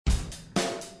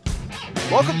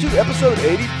Welcome to episode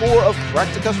 84 of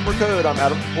Crack the Customer Code. I'm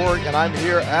Adam Toporek, and I'm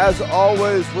here, as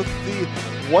always, with the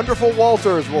wonderful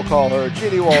Walters, we'll call her,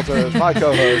 Jeannie Walters, my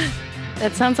co-host.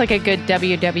 That sounds like a good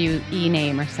WWE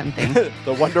name or something.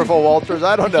 The wonderful Walters?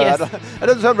 I don't know. Yes. That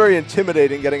doesn't sound very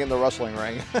intimidating getting in the wrestling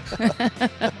ring.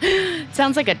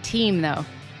 Sounds like a team, though.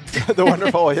 The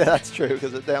wonderful, yeah, that's true,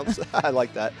 because it sounds, I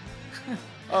like that.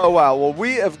 Oh, wow. Well,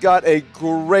 we have got a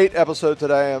great episode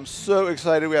today. I'm so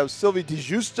excited. We have Sylvie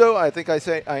DeGiusto. I think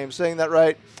I am saying that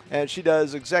right. And she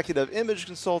does executive image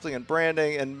consulting and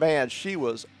branding. And, man, she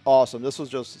was awesome. This was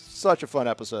just such a fun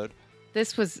episode.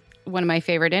 This was one of my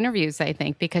favorite interviews, I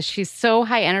think, because she's so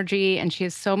high energy and she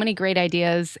has so many great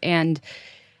ideas and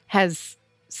has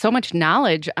so much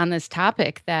knowledge on this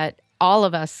topic that all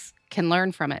of us can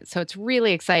learn from it. So it's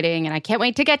really exciting, and I can't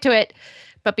wait to get to it.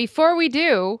 But before we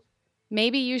do,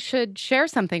 maybe you should share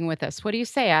something with us. What do you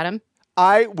say, Adam?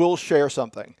 I will share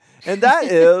something. And that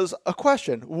is a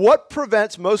question. What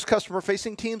prevents most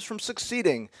customer-facing teams from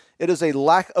succeeding? It is a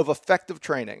lack of effective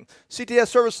training. CTS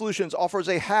Service Solutions offers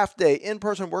a half-day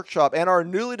in-person workshop and our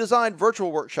newly designed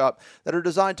virtual workshop that are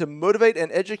designed to motivate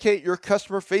and educate your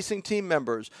customer-facing team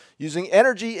members. Using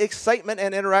energy, excitement,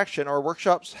 and interaction, our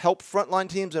workshops help frontline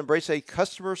teams embrace a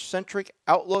customer-centric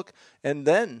outlook, and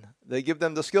then they give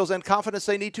them the skills and confidence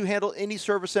they need to handle any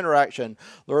service interaction.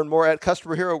 Learn more at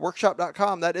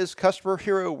CustomerHeroWorkshop.com. That is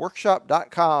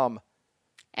CustomerHeroWorkshop.com.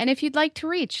 And if you'd like to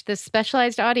reach the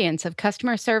specialized audience of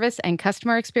customer service and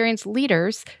customer experience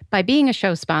leaders by being a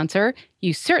show sponsor,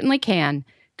 you certainly can.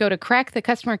 Go to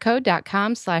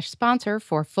crackthecustomercode.com/sponsor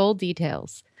for full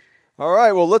details. All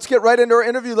right, well, let's get right into our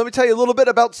interview. Let me tell you a little bit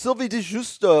about Sylvie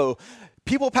DeGiusto.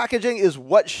 People packaging is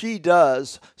what she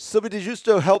does. Sylvie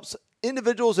DeGiusto helps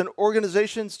individuals and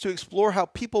organizations to explore how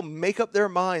people make up their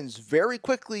minds very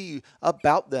quickly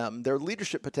about them, their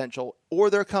leadership potential, or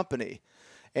their company.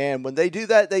 And when they do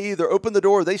that, they either open the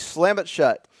door or they slam it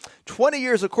shut. 20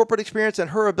 years of corporate experience and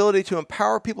her ability to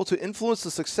empower people to influence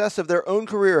the success of their own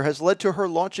career has led to her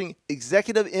launching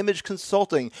Executive Image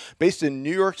Consulting based in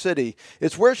New York City.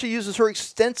 It's where she uses her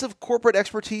extensive corporate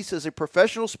expertise as a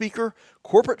professional speaker,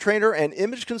 corporate trainer, and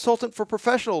image consultant for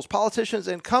professionals, politicians,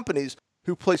 and companies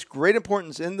who place great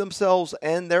importance in themselves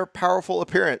and their powerful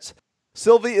appearance.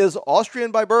 Sylvie is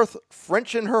Austrian by birth,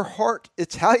 French in her heart,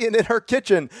 Italian in her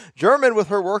kitchen, German with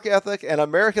her work ethic, and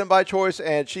American by choice,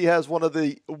 and she has one of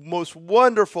the most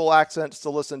wonderful accents to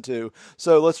listen to.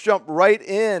 So let's jump right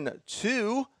in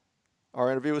to our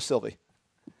interview with Sylvie.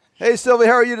 Hey, Sylvie,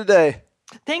 how are you today?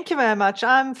 Thank you very much.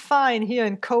 I'm fine here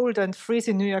in cold and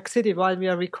freezing New York City while we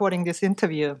are recording this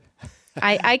interview.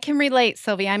 I can relate,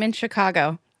 Sylvie. I'm in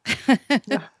Chicago.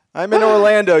 Yeah. I'm in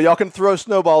Orlando. Y'all can throw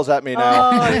snowballs at me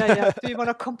now. Oh, yeah. Do you want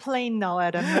to complain now,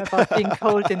 Adam, about being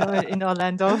cold in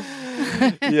Orlando?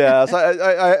 Yes,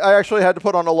 I actually had to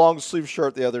put on a long sleeve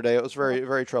shirt the other day. It was very,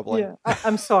 very troubling. Yeah,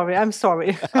 I'm sorry. I'm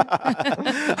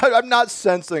not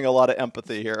sensing a lot of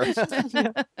empathy here.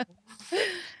 Yeah.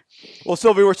 Well,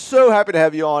 Sylvie, we're so happy to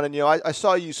have you on. And, I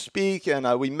saw you speak,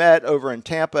 and we met over in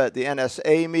Tampa at the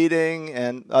NSA meeting.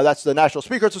 And that's the National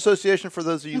Speakers Association, for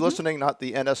those of you listening, not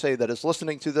the NSA that is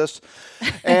listening to this.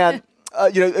 And,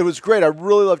 it was great. I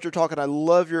really loved your talk, and I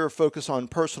love your focus on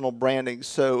personal branding.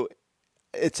 So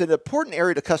it's an important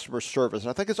area to customer service, and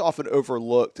I think it's often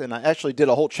overlooked. And I actually did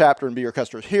a whole chapter in Be Your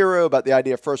Customer's Hero about the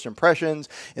idea of first impressions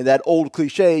and that old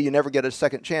cliche, you never get a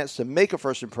second chance to make a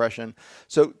first impression.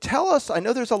 So tell us, I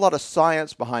know there's a lot of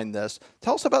science behind this.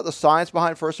 Tell us about the science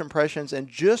behind first impressions and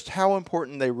just how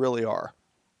important they really are.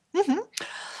 Mm-hmm.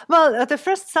 Well, the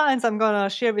first science I'm going to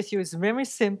share with you is very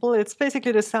simple. It's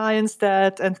basically the science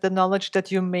and the knowledge that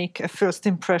you make a first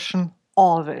impression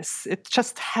always. It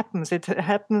just happens. It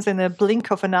happens in a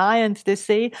blink of an eye, and they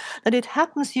say that it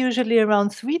happens usually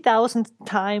around 3,000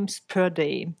 times per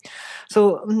day.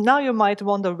 So now you might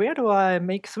wonder, where do I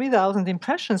make 3,000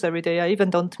 impressions every day? I even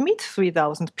don't meet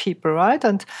 3,000 people, right?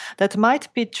 And that might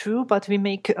be true, but we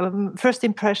make first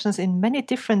impressions in many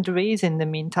different ways in the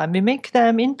meantime. We make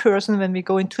them in person when we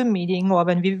go into a meeting or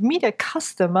when we meet a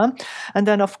customer, and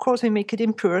then of course we make it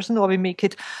in person, or we make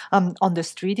it on the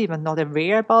street, even not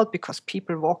aware about, because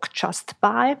people walk just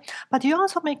by. But you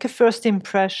also make a first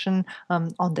impression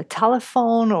on the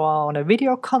telephone or on a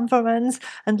video conference.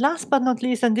 And last but not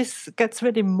least, and this gets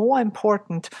really more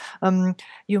important,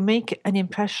 you make an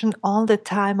impression all the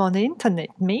time on the internet.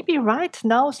 Maybe right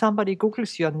now somebody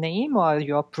Googles your name or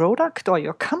your product or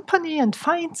your company and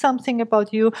finds something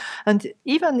about you. And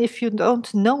even if you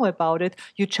don't know about it,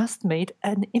 you just made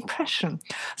an impression.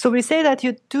 So we say that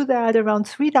you do that around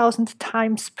 3,000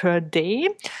 times per day.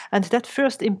 And that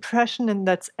first impression, and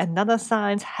that's another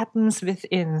science, happens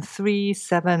within 3,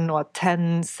 7, or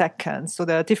 10 seconds. So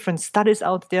there are different studies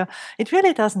out there. It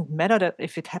really doesn't matter that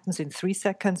if it happens in 3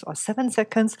 seconds or 7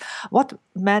 seconds. What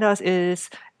matters is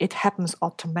it happens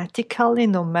automatically,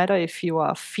 no matter if you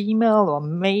are female or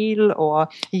male or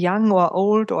young or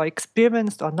old or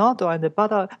experienced or not, or in the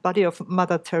body of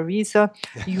Mother Teresa.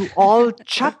 You all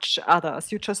judge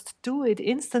others. You just do it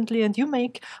instantly, and you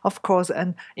make, of course,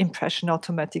 an impression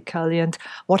automatically. And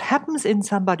what happens in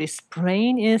somebody's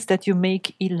brain is that you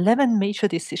make 11 major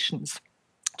decisions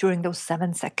during those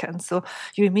 7 seconds. So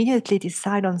you immediately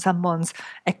decide on someone's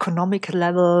economic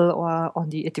level, or on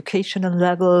the educational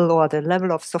level, or the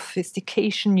level of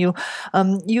sophistication. You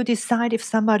decide if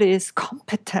somebody is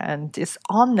competent, is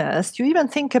honest. You even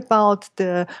think about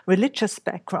the religious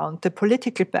background, the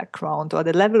political background, or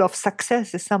the level of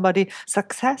success. Is somebody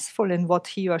successful in what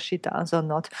he or she does or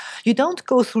not? You don't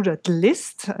go through that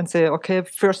list and say, okay,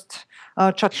 first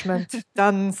judgment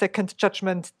done, second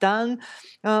judgment done.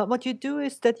 What you do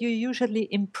is that you usually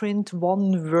imprint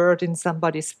one word in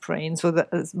somebody's brain. So that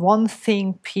is one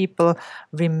thing people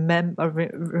remember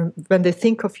when they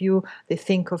think of you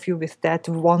with that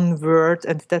one word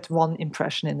and that one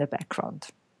impression in the background.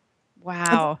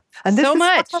 Wow. And this so is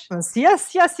much. What happens.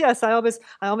 Yes. I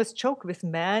always joke with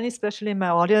men, especially in my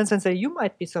audience, and say, you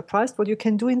might be surprised what you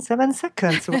can do in 7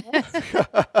 seconds.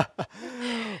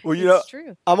 Well, It's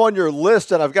true. I'm on your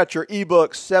list, and I've got your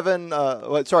ebook,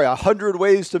 100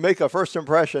 Ways to Make a First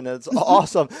Impression. It's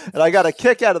awesome. And I got a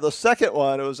kick out of the second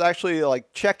one. It was actually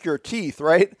like, check your teeth,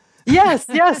 right? Yes.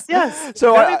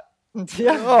 So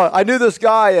Yeah. I knew this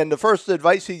guy, and the first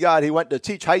advice he got, he went to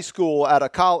teach high school out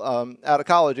of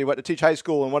college. He went to teach high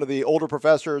school, and one of the older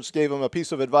professors gave him a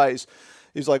piece of advice.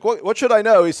 He's like, what should I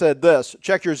know? He said this: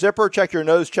 check your zipper, check your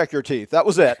nose, check your teeth. That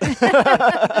was it.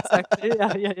 Exactly.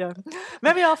 Yeah.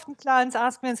 Very often clients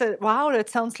ask me and say, wow, that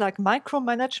sounds like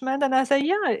micromanagement. And I say,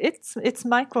 yeah, it's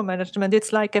micromanagement.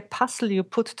 It's like a puzzle you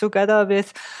put together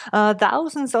with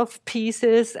thousands of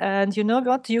pieces. And you know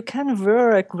what? You can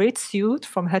wear a great suit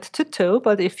from head to toe,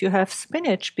 but if you have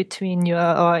spinach between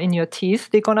in your teeth,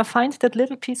 they're going to find that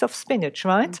little piece of spinach,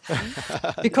 right?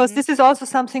 Because this is also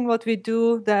something what we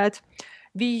do, that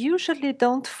we usually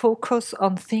don't focus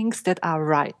on things that are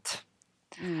right.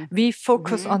 We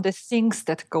focus on the things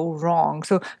that go wrong.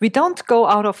 So we don't go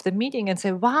out of the meeting and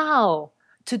say, wow,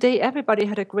 today everybody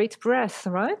had a great breath,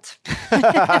 right?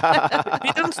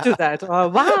 We don't do that. Or,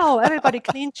 wow, everybody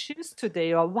cleaned shoes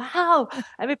today. Or, wow,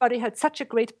 everybody had such a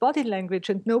great body language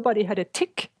and nobody had a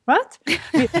tick, right?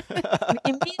 We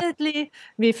immediately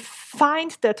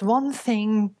find that one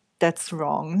thing that's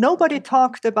wrong. Nobody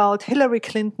talked about Hillary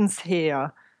Clinton's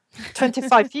hair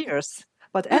 25 years,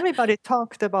 but everybody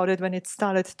talked about it when it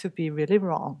started to be really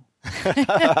wrong.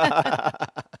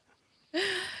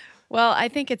 Well, I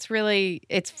think it's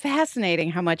fascinating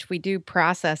how much we do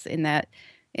process in that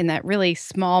really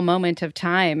small moment of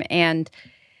time. And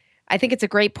I think it's a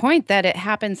great point that it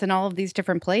happens in all of these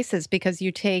different places, because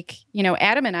you take,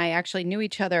 Adam and I actually knew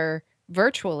each other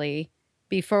virtually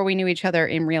before we knew each other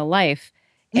in real life.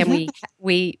 And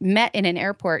we met in an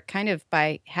airport kind of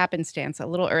by happenstance, a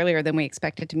little earlier than we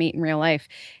expected to meet in real life.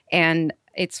 And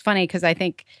it's funny because I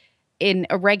think in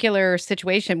a regular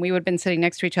situation, we would have been sitting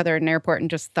next to each other in an airport and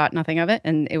just thought nothing of it,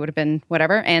 and it would have been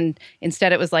whatever. And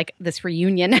instead, it was like this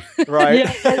reunion, Right?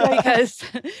 because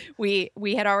we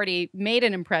had already made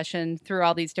an impression through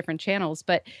all these different channels.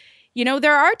 But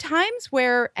there are times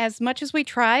where, as much as we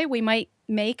try, we might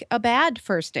make a bad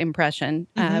first impression.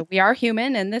 We are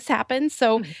human, and this happens.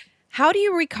 So how do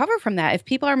you recover from that? If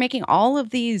people are making all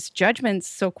of these judgments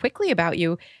so quickly about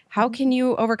you, how can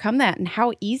you overcome that, and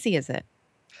how easy is it?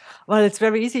 Well, it's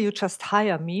very easy. You just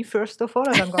hire me, first of all,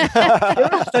 and I'm going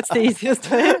to that's the easiest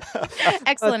way.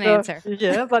 Excellent answer.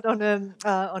 Yeah, but on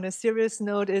a serious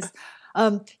note is,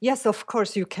 yes, of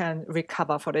course you can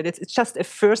recover for it. It's just a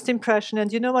first impression.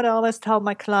 And you know what I always tell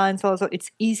my clients also?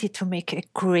 It's easy to make a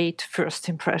great first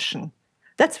impression.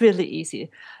 That's really easy.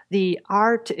 The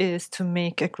art is to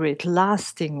make a great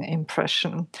lasting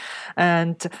impression.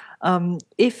 And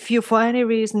if you, for any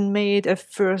reason, made a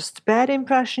first bad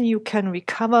impression, you can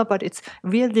recover, but it's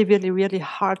really, really, really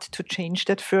hard to change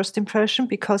that first impression,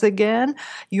 because, again,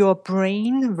 your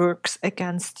brain works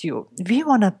against you. We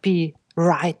want to be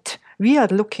right. We are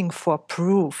looking for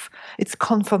proof. It's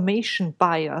confirmation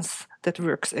bias that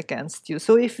works against you.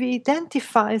 So if we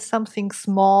identify something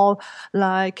small,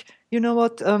 like you know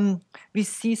what, we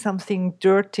see something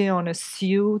dirty on a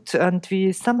suit and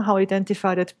we somehow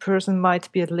identify that person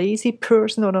might be a lazy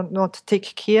person or not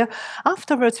take care.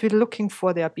 Afterwards, we're looking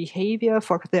for their behavior,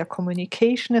 for their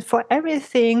communication, and for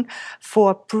everything,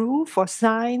 for proof or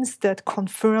signs that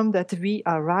confirm that we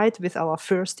are right with our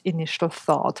first initial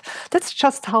thought. That's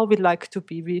just how we like to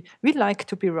be. We like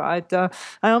to be right. I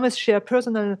always share a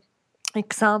personal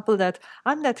example that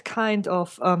I'm that kind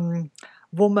of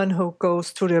woman who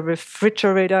goes to the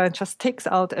refrigerator and just takes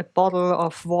out a bottle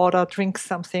of water, drinks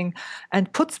something,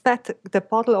 and puts back the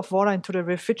bottle of water into the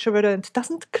refrigerator and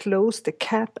doesn't close the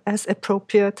cap as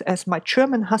appropriate as my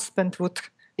German husband would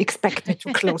expect me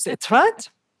to close it, right?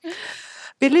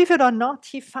 Believe it or not,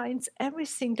 he finds every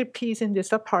single piece in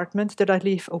this apartment that I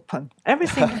leave open. Every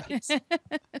single piece.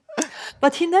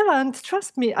 But he never, and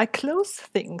trust me, I close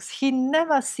things. He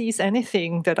never sees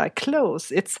anything that I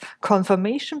close. It's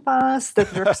confirmation bias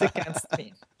that works against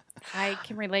me. I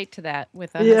can relate to that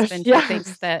with a husband who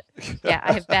thinks that,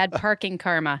 I have bad parking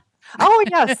karma. Oh,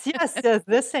 yes,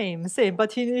 the same.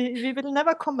 But he will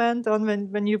never comment on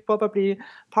when you probably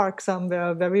park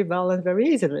somewhere very well and very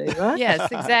easily, right?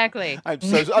 Yes, exactly.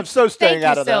 I'm so staying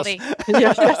out of Sylvie. this.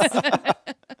 Yes.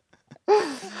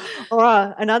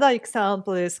 Or another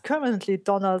example is currently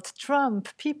Donald Trump.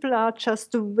 People are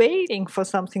just waiting for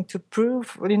something to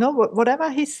prove. You know, whatever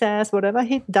he says, whatever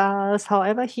he does,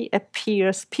 however he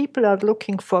appears, people are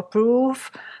looking for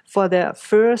proof for their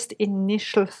first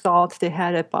initial thought they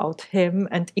had about him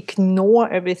and ignore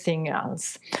everything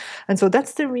else. And so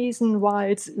that's the reason why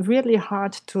it's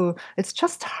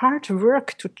just hard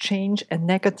work to change a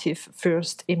negative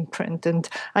first imprint. And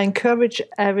I encourage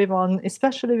everyone,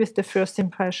 especially with the first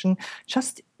impression,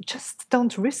 just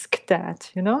don't risk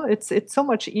that. You know, it's so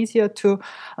much easier to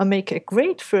make a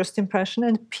great first impression,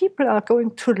 and people are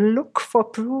going to look for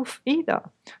proof either.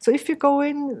 So if you go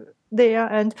in there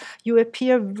and you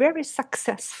appear very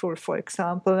successful, for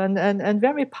example, and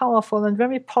very powerful and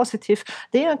very positive,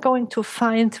 they are going to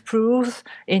find proof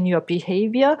in your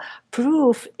behavior,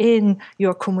 proof in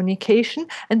your communication,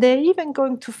 and they're even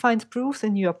going to find proof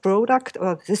in your product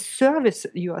or the service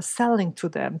you are selling to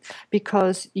them,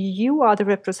 because you are the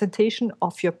representation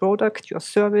of your product, your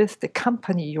service, the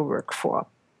company you work for.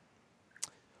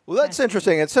 Well, that's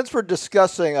interesting. And since we're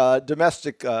discussing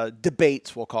domestic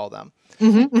debates, we'll call them,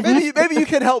 maybe you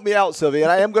can help me out, Sylvie.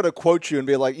 And I am going to quote you and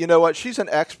be like, you know what? She's an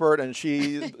expert, and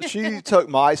she took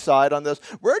my side on this.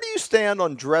 Where do you stand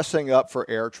on dressing up for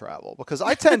air travel? Because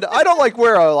I don't like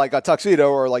wear a tuxedo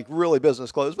or like really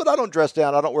business clothes, but I don't dress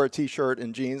down. I don't wear a T-shirt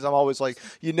and jeans. I'm always like,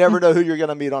 you never know who you're going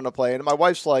to meet on the plane. And my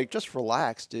wife's like, just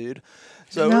relax, dude.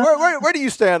 So where do you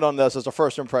stand on this as a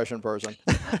first impression person?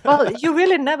 Well, you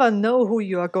really never know who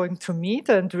you are going to meet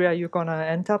and where you're going to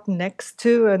end up next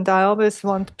to. And I always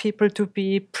want people to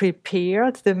be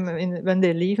prepared when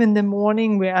they leave in the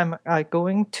morning. Where am I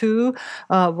going to?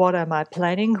 What am I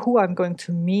planning? Who I'm going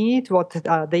to meet? What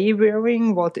are they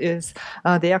wearing? What is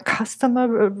their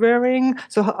customer wearing?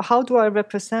 So how do I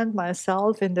represent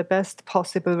myself in the best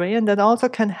possible way? And that also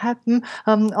can happen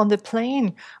on the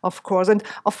plane, of course. And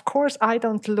of course, I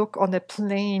don't look on a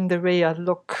plane the way I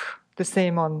look the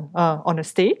same on a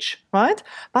stage, right?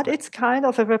 But it's kind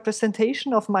of a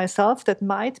representation of myself that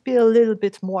might be a little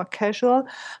bit more casual.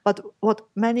 But what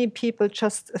many people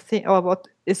just think, or what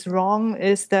is wrong,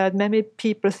 is that many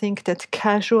people think that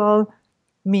casual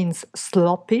means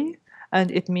sloppy,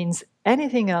 and it means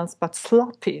anything else but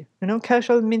sloppy. You know,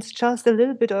 casual means just a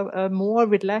little bit of a more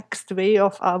relaxed way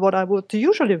of what I would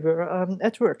usually wear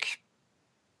at work.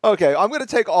 Okay, I'm going to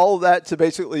take all of that to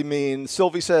basically mean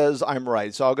Sylvie says I'm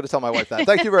right. So I'm going to tell my wife that.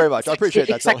 Thank you very much. I appreciate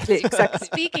that. Exactly.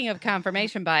 Speaking of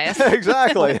confirmation bias.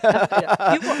 Exactly. You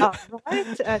are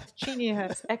right. Jeannie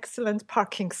has excellent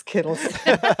parking skills.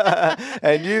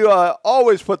 And you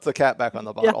always put the cap back on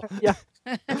the bottle. Yeah.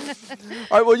 All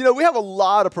right. Well, we have a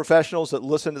lot of professionals that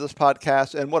listen to this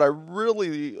podcast. And what I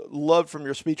really loved from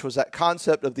your speech was that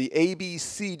concept of the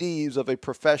ABCDs of a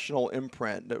professional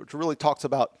imprint, which really talks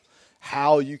about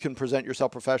how you can present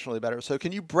yourself professionally better. So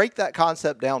can you break that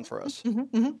concept down for us?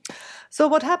 So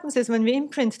what happens is when we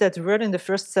imprint that word in the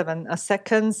first 7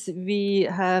 seconds, we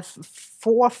have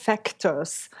 4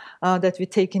 factors that we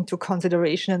take into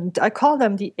consideration. And I call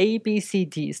them the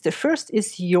ABCDs. The first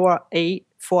is your A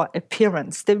for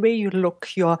appearance, the way you look,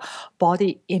 your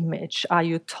body image. Are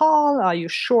you tall? Are you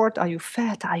short? Are you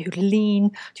fat? Are you lean?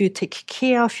 Do you take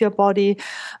care of your body?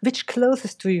 Which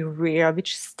clothes do you wear?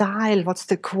 Which style? What's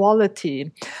the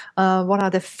quality? What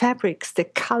are the fabrics, the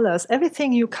colors?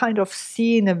 Everything you kind of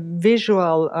see in a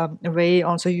visual way.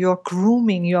 Also your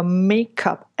grooming, your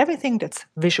makeup, everything that's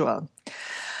visual.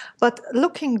 But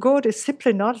looking good is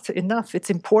simply not enough. It's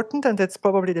important, and it's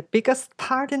probably the biggest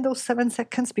part in those 7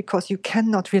 seconds, because you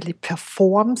cannot really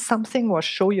perform something or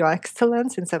show your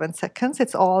excellence in 7 seconds.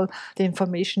 It's all the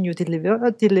information you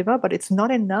deliver, but it's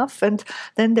not enough. And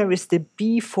then there is the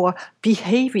B for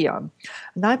behavior.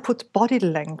 And I put body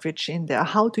language in there.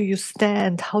 How do you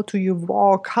stand? How do you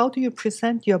walk? How do you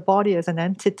present your body as an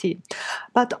entity?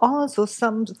 But also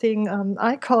something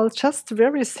I call just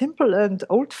very simple and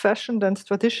old-fashioned and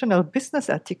traditional business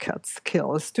etiquette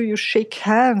skills. Do you shake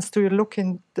hands? Do you look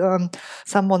in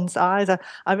someone's eyes?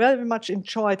 I very much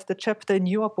enjoyed the chapter in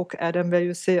your book, Adam, where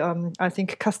you say, I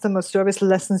think customer service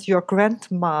lessons your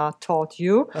grandma taught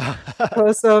you.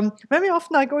 Because very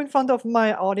often I go in front of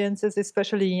my audiences,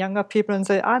 especially younger people, and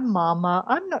say, I'm mama.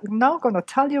 I'm now going to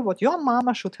tell you what your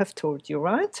mama should have told you,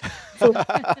 right? So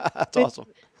That's awesome.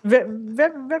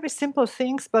 very, very simple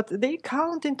things, but they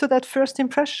count into that first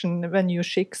impression when you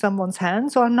shake someone's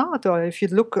hands or not, or if you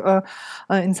look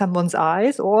in someone's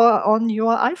eyes or on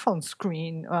your iPhone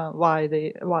screen while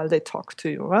they talk to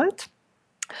you, right?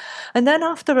 And then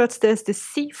afterwards, there's the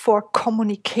C for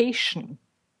communication.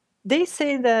 They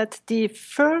say that the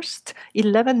first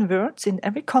 11 words in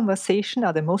every conversation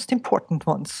are the most important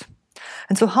ones.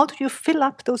 And so how do you fill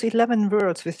up those 11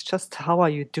 words with just how are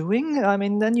you doing? I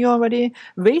mean, then you already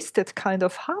wasted kind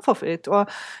of half of it. Or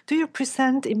do you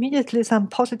present immediately some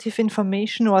positive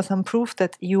information or some proof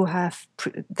that you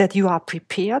that you are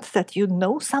prepared, that you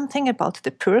know something about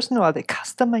the person or the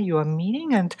customer you are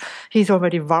meeting, and he's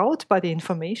already wowed by the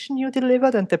information you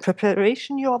delivered and the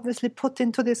preparation you obviously put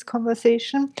into this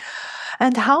conversation?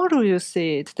 And how do you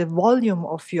say it? The volume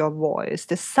of your voice,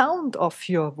 the sound of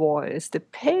your voice, the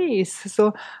pace.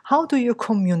 So how do you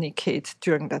communicate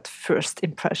during that first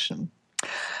impression?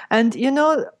 And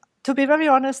to be very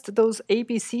honest, those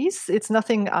ABCs, it's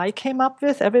nothing I came up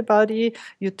with. Everybody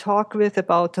you talk with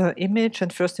about image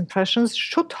and first impressions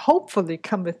should hopefully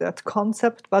come with that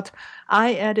concept. But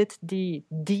I added the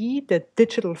D, the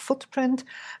digital footprint,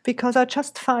 because I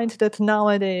just find that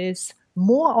nowadays,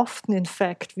 more often, in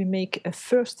fact, we make a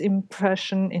first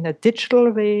impression in a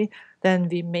digital way than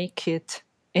we make it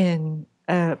in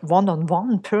a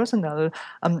one-on-one personal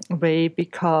way,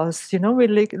 because we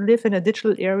live in a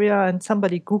digital area and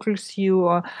somebody Googles you,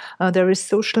 or there is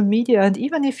social media, and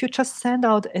even if you just send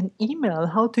out an email,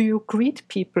 how do you greet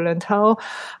people, and how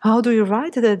do you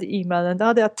write that email, and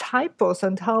are there typos,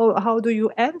 and how do you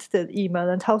end that email,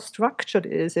 and how structured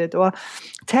is it? Or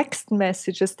text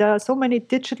messages, there are so many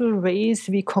digital ways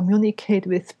we communicate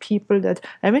with people that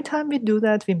every time we do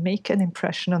that, we make an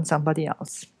impression on somebody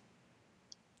else.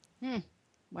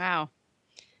 Wow.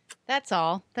 That's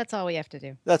all we have to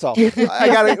do. That's all. We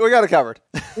got it covered.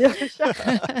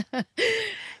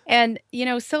 And,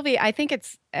 Sylvie, I think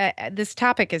it's this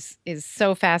topic is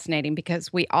so fascinating,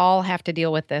 because we all have to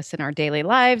deal with this in our daily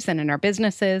lives and in our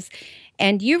businesses.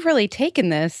 And you've really taken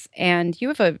this, and you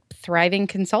have a thriving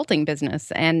consulting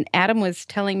business. And Adam was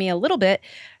telling me a little bit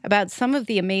about some of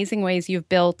the amazing ways you've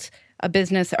built a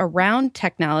business around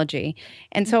technology.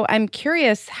 And so I'm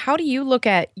curious, how do you look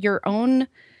at your own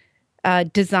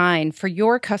design for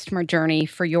your customer journey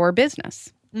for your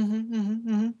business?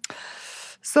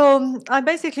 So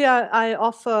I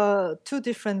offer two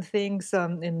different things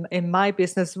in my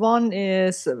business. One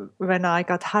is when I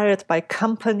got hired by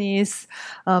companies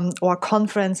or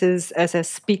conferences as a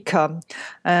speaker.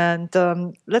 And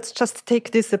let's just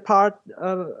take this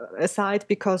aside,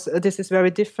 because this is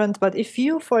very different. But if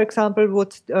you, for example,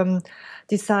 would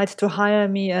decide to hire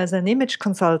me as an image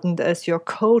consultant, as your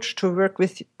coach, to work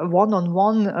with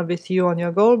one-on-one with you on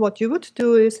your goal, what you would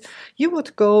do is you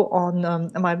would go on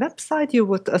my website, you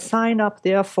would sign up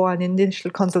there for an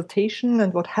initial consultation,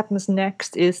 and what happens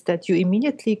next is that you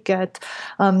immediately get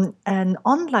an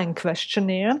online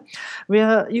questionnaire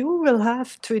where you will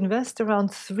have to invest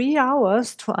around 3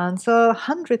 hours to answer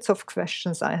hundreds of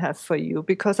questions I have for you,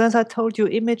 because as I told you,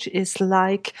 image is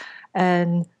like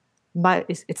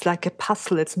it's like a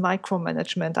puzzle. It's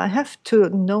micromanagement. I have to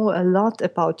know a lot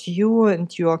about you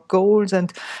and your goals.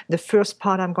 And the first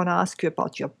part, I'm going to ask you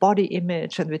about your body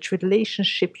image and which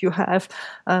relationship you have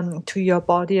to your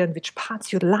body, and which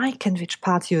parts you like and which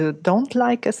parts you don't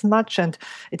like as much. And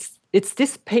it's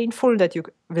this painful that you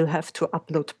will have to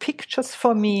upload pictures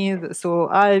for me. So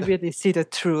I really see the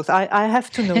truth. I have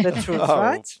to know the truth,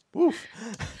 right? Oof.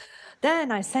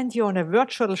 Then I send you on a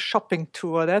virtual shopping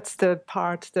tour. That's the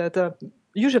part that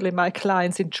usually my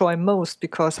clients enjoy most,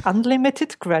 because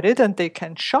unlimited credit and they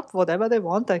can shop whatever they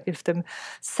want. I give them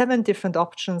 7 different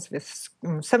options with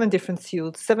 7 different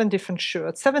suits, 7 different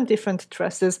shirts, 7 different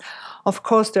dresses. Of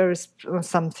course, there is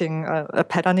something, a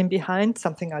pattern in behind,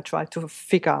 something I try to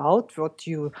figure out what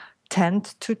you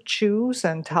tend to choose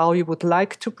and how you would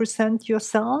like to present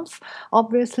yourself,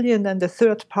 obviously. And then the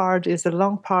third part is a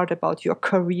long part about your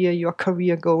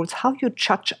career goals, how you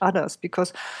judge others,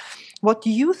 because what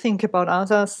you think about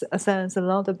others says a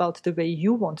lot about the way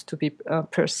you want to be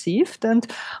perceived. And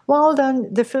well, then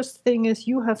the first thing is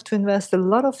you have to invest a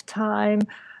lot of time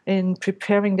in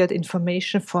preparing that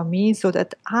information for me so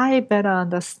that I better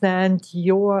understand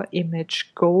your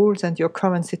image goals and your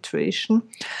current situation.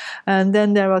 And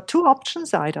then there are two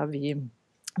options: either we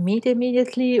meet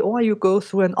immediately, or you go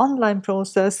through an online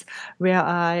process where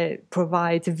I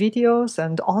provide videos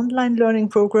and online learning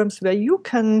programs where you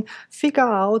can figure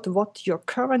out what your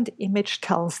current image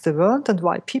tells the world and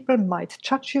why people might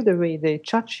judge you the way they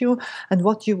judge you, and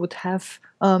what you would have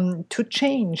to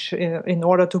change in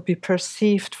order to be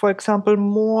perceived, for example,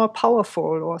 more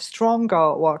powerful or stronger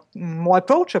or more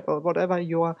approachable, whatever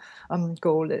your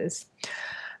goal is.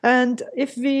 And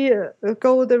if we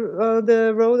go the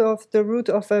route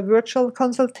of a virtual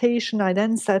consultation, I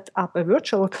then set up a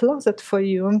virtual closet for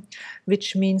you,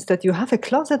 which means that you have a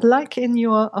closet like in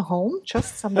your home,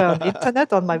 just somewhere on the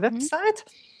internet on my website.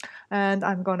 And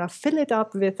I'm going to fill it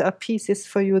up with pieces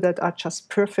for you that are just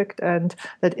perfect, and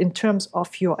that in terms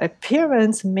of your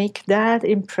appearance make that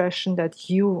impression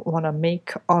that you want to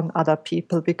make on other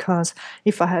people. Because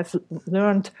if I have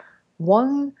learned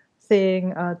one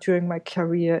thing during my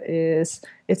career, is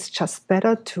it's just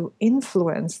better to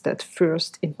influence that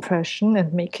first impression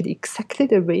and make it exactly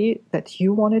the way that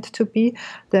you want it to be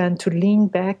than to lean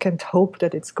back and hope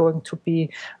that it's going to be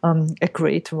a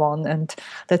great one. And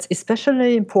that's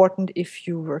especially important if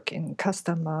you work in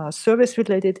customer service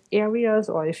related areas,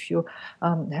 or if you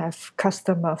have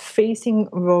customer facing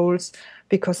roles.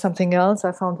 Because something else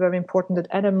I found very important that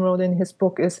Adam wrote in his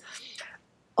book is,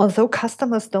 although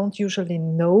customers don't usually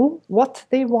know what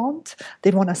they want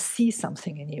to see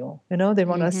something in you. They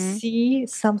want to see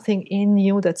something in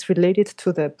you that's related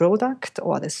to the product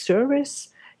or the service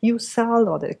you sell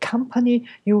or the company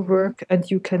you work, and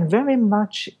you can very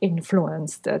much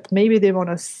influence that. Maybe they want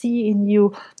to see in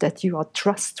you that you are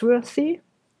trustworthy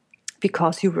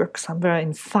because you work somewhere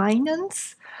in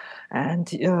finance. And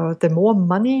the more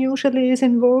money usually is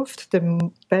involved, the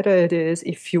better it is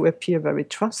if you appear very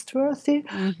trustworthy.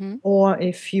 Or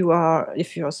if you are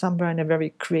somewhere in a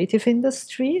very creative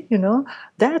industry,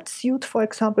 that suit, for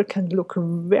example, can look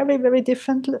very, very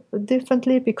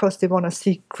differently because they want to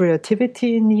see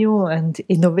creativity in you and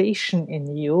innovation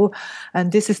in you.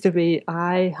 And this is the way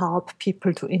I help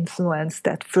people to influence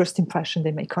that first impression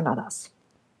they make on others.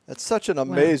 It's such an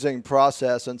amazing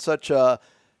process, and such a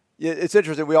it's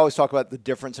interesting. We always talk about the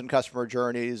difference in customer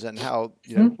journeys and how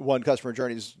one customer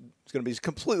journey is going to be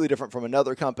completely different from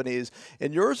another company's.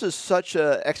 And yours is such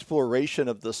an exploration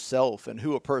of the self and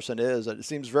who a person is. And it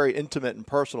seems very intimate and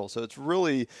personal. So it's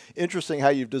really interesting how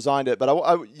you've designed it. But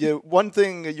one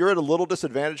thing, you're at a little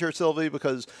disadvantage here, Sylvie,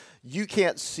 because you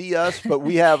can't see us, but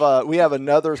we have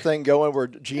another thing going where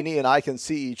Jeannie and I can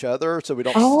see each other, so we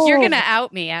don't. Oh. You're gonna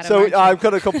out me, Adam. So I'm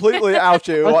gonna completely out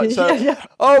you. Okay, so,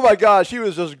 oh my gosh, she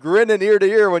was just grinning ear to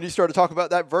ear when you started talking about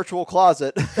that virtual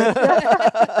closet.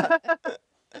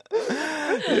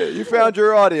 You found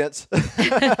your audience.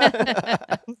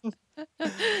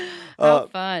 How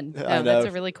fun. No, that's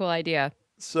a really cool idea.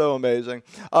 So amazing.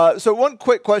 So one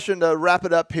quick question to wrap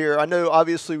it up here. I know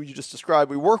obviously you just described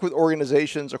we work with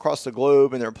organizations across the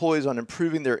globe and their employees on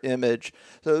improving their image.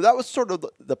 So that was sort of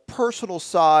the personal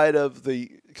side of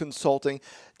the consulting.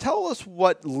 Tell us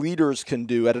what leaders can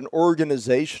do at an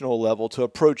organizational level to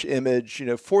approach image,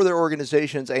 for their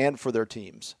organizations and for their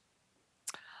teams.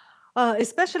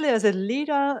 Especially as a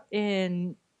leader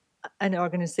in an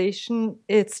organization,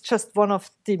 it's just one of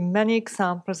the many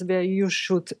examples where you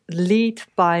should lead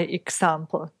by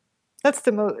example. That's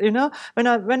the most, when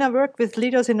I work with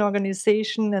leaders in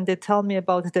organization and they tell me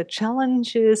about the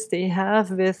challenges they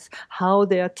have with how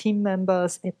their team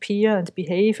members appear and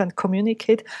behave and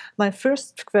communicate, my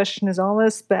first question is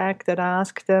always back that I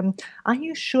ask them, are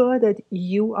you sure that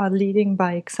you are leading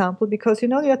by example? Because,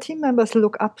 your team members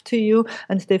look up to you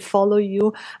and they follow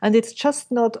you. And it's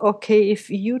just not okay if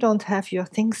you don't have your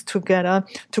things together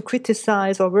to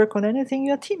criticize or work on anything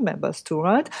your team members do,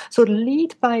 right? So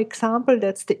lead by example,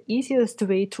 that's the easiest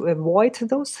way to avoid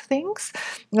those things,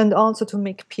 and also to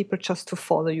make people just to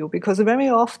follow you. Because very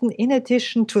often, in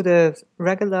addition to the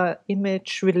regular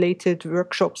image related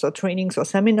workshops or trainings or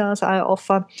seminars I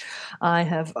offer, I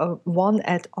have one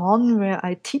add-on where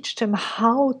I teach them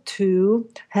how to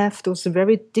have those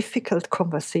very difficult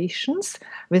conversations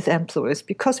with employees,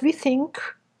 because we think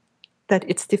that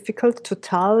it's difficult to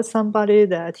tell somebody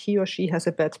that he or she has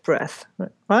a bad breath,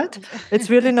 right? It's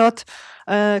really not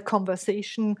a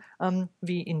conversation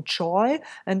we enjoy,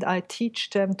 and I teach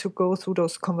them to go through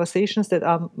those conversations that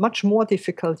are much more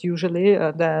difficult usually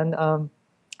than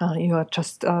you are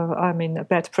just, a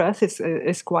bad breath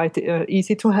is quite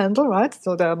easy to handle, right?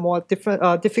 So there are more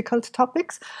difficult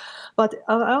topics. But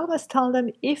I always tell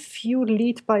them, if you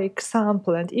lead by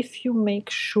example and if you make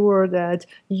sure that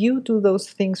you do those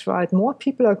things right, more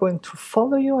people are going to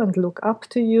follow you and look up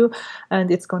to you,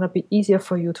 and it's going to be easier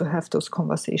for you to have those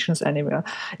conversations anywhere.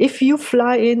 If you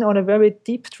fly in on a very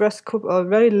deep dress code or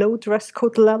very low dress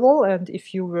code level, and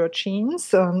if you wear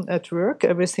jeans at work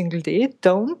every single day,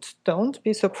 don't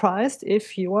be surprised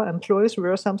if your employees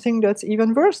wear something that's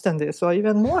even worse than this or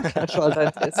even more casual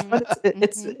than this. But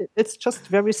it's just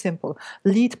very simple.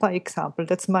 Lead by example.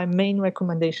 That's my main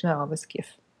recommendation I always give.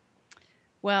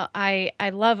 Well, I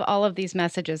love all of these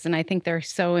messages, and I think they're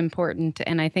so important.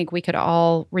 And I think we could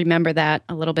all remember that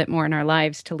a little bit more in our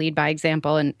lives, to lead by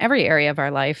example in every area of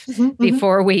our life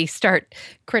before we start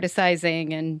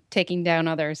criticizing and taking down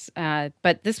others.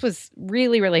 But this was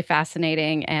really, really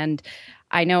fascinating. And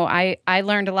I know I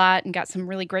learned a lot and got some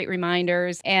really great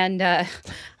reminders. And I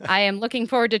am looking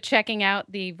forward to checking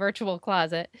out the virtual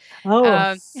closet.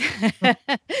 Oh.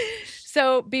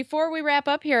 So before we wrap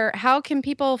up here, how can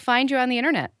people find you on the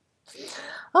internet?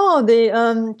 Oh, they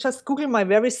just Google my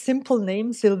very simple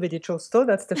name, Silvie Di Giusto.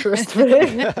 That's the first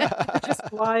way, which is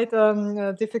quite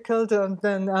difficult.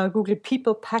 Then Google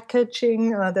people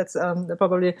packaging. That's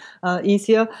probably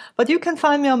easier. But you can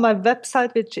find me on my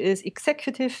website, which is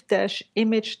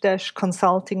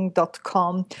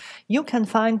executive-image-consulting.com. You can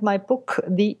find my book,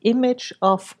 The Image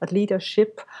of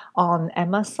Leadership, on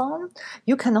Amazon.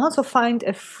 You can also find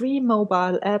a free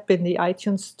mobile app in the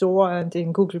iTunes Store and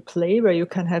in Google Play, where you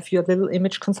can have your little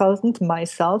image consultant,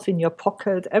 myself, in your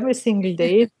pocket every single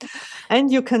day.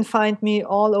 And you can find me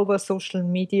all over social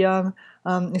media,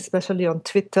 especially on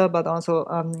Twitter, but also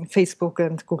Facebook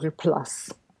and Google+.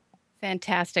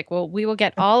 Fantastic. Well, we will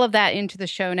get all of that into the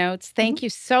show notes. Thank you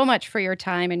so much for your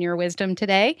time and your wisdom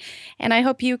today. And I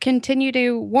hope you continue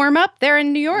to warm up there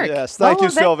in New York. Yes, thank you,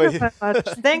 Silvie.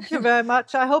 Thank you very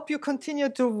much. I hope you continue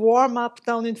to warm up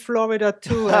down in Florida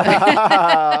too.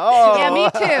 Yeah,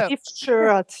 me too. Sleeve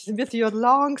shirt, with your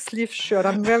long sleeve shirt.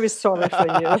 I'm very sorry for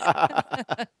you.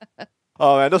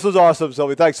 Oh, man, this was awesome,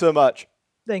 Silvie. Thanks so much.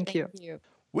 Thank you.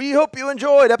 We hope you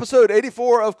enjoyed episode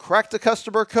 84 of Crack the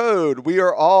Customer Code. We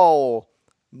are all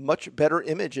much better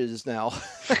images now.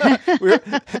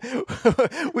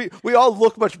 we all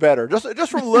look much better.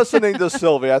 Just from listening to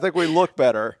Silvie, I think we look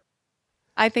better.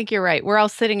 I think you're right. We're all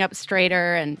sitting up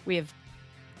straighter and we have,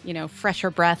 fresher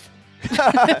breath.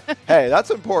 Hey, that's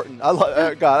important.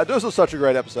 God, this was such a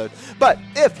great episode. But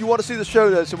if you want to see the show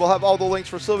notes, and we'll have all the links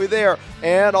for Silvie there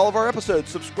and all of our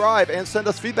episodes, subscribe and send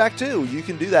us feedback too. You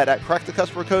can do that at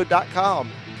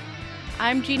crackthecustomercode.com.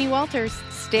 I'm Jeannie Walters.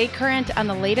 Stay current on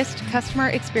the latest customer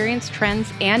experience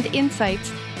trends and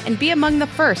insights, and be among the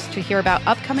first to hear about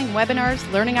upcoming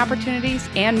webinars, learning opportunities,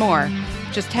 and more.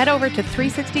 Just head over to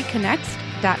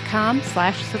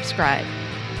 360connects.com/subscribe.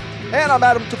 And I'm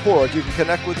Adam Toporek. You can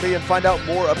connect with me and find out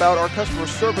more about our customer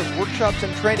service workshops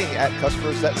and training at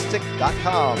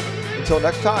customersthatstick.com. Until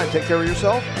next time, take care of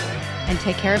yourself. And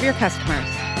take care of your customers.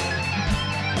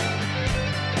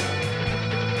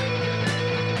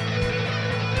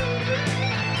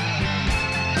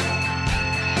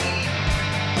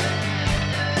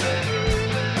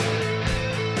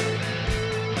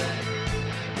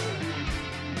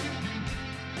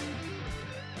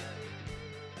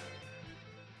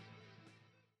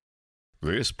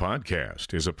 This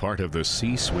podcast is a part of the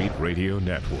C-Suite Radio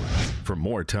Network. For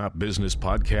more top business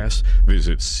podcasts,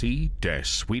 visit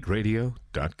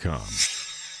c-suiteradio.com.